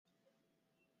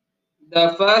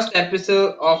The first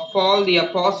epistle of Paul the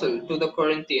Apostle to the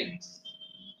Corinthians.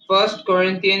 1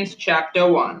 Corinthians chapter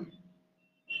 1.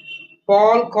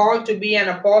 Paul, called to be an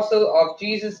apostle of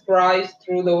Jesus Christ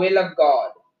through the will of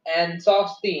God, and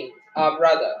Sosthenes, our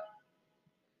brother,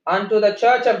 unto the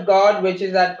church of God which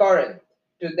is at Corinth,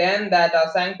 to them that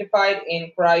are sanctified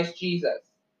in Christ Jesus,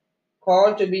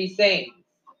 called to be saints,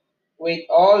 with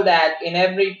all that in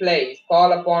every place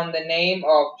call upon the name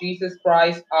of Jesus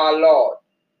Christ our Lord,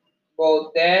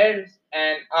 both theirs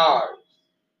and ours.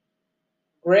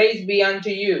 Grace be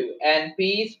unto you, and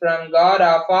peace from God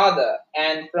our Father,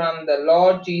 and from the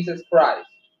Lord Jesus Christ.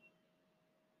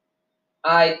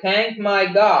 I thank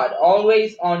my God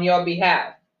always on your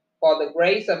behalf, for the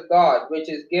grace of God which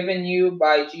is given you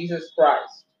by Jesus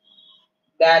Christ,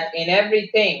 that in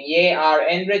everything ye are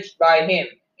enriched by him,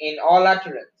 in all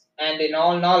utterance, and in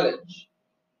all knowledge,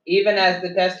 even as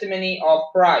the testimony of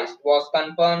Christ was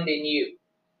confirmed in you,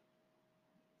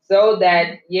 so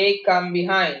that ye come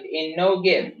behind in no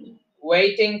gift,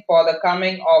 waiting for the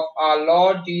coming of our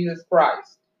Lord Jesus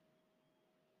Christ,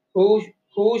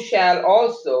 who shall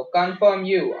also confirm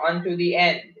you unto the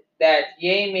end, that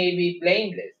ye may be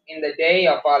blameless in the day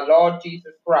of our Lord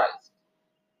Jesus Christ.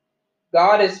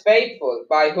 God is faithful,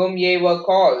 by whom ye were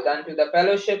called unto the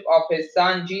fellowship of his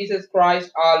Son Jesus Christ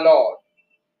our Lord.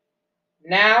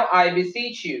 Now I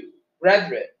beseech you,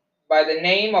 brethren, by the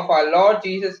name of our Lord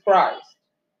Jesus Christ,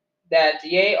 that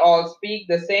ye all speak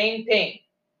the same thing,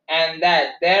 and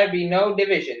that there be no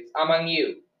divisions among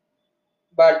you,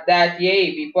 but that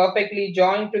ye be perfectly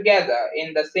joined together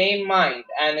in the same mind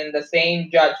and in the same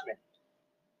judgment.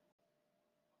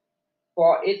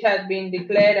 For it hath been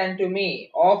declared unto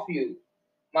me of you,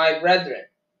 my brethren,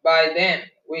 by them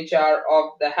which are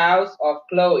of the house of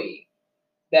Chloe,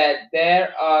 that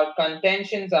there are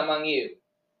contentions among you.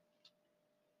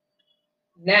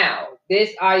 Now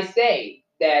this I say,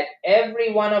 that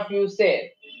every one of you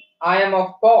said, I am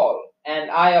of Paul,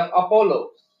 and I of Apollos,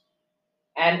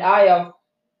 and I of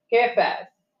Cephas,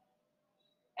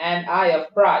 and I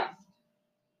of Christ.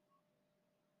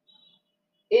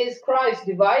 Is Christ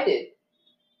divided?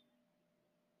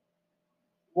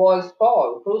 Was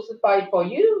Paul crucified for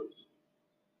you?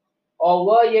 Or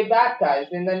were ye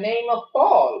baptized in the name of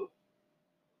Paul?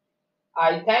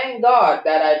 I thank God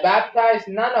that I baptized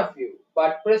none of you,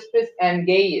 but Crispus and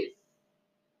Gaius,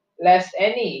 lest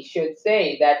any should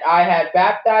say that I had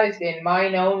baptized in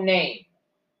mine own name.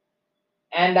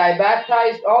 And I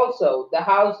baptized also the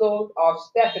household of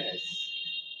Stephanas.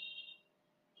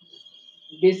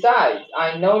 Besides,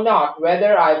 I know not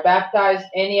whether I baptized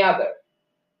any other.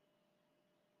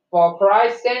 For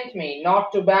Christ sent me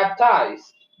not to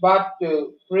baptize, but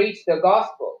to preach the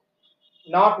gospel,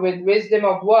 not with wisdom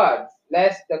of words,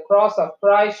 lest the cross of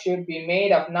Christ should be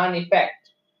made of none effect.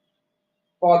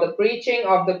 For the preaching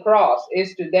of the cross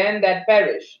is to them that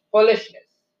perish foolishness,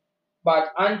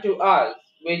 but unto us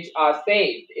which are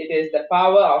saved it is the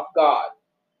power of God.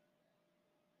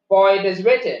 For it is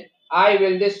written, I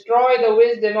will destroy the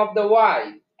wisdom of the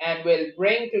wise, and will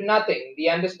bring to nothing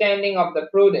the understanding of the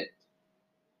prudent.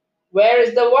 Where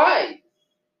is the wise?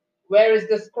 Where is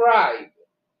the scribe?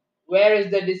 Where is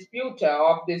the disputer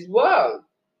of this world?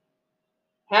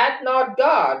 Hath not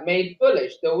God made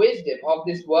foolish the wisdom of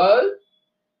this world?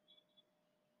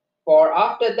 For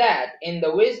after that, in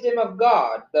the wisdom of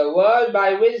God, the world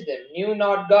by wisdom knew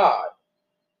not God.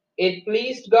 It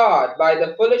pleased God by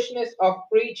the foolishness of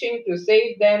preaching to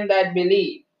save them that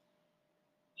believe.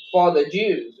 For the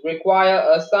Jews require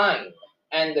a sign,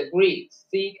 and the Greeks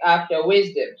seek after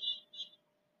wisdom.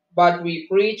 But we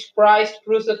preach Christ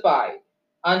crucified,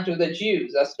 unto the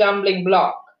Jews a stumbling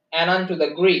block, and unto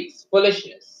the Greeks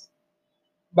foolishness.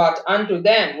 But unto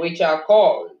them which are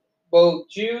called, both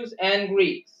Jews and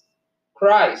Greeks,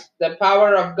 Christ the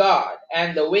power of God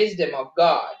and the wisdom of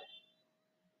God.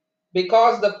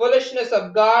 Because the foolishness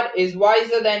of God is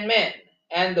wiser than men,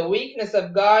 and the weakness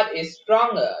of God is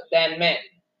stronger than men.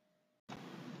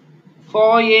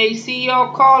 For ye see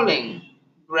your calling,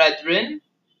 brethren,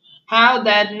 how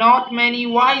that not many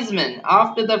wise men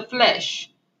after the flesh,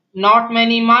 not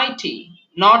many mighty,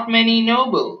 not many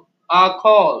noble, are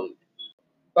called.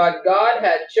 But God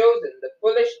hath chosen the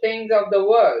foolish things of the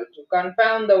world to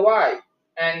confound the wise,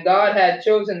 and God hath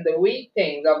chosen the weak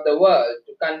things of the world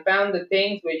to confound the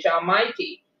things which are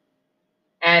mighty,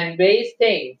 and base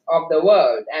things of the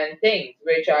world, and things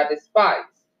which are despised,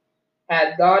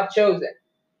 hath God chosen,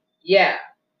 yea,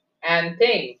 and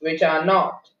things which are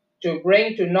not, to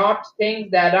bring to naught things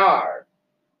that are,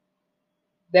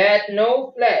 that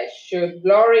no flesh should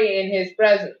glory in his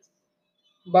presence.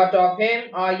 But of him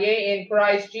are ye in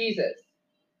Christ Jesus,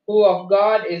 who of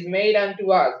God is made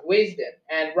unto us wisdom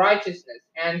and righteousness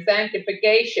and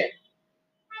sanctification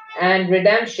and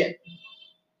redemption,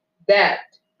 that,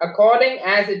 according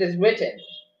as it is written,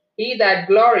 he that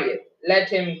glorieth, let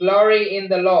him glory in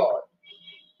the Lord.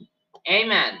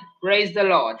 Amen. Praise the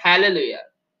Lord. Hallelujah.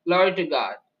 Glory to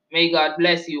God. May God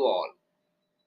bless you all.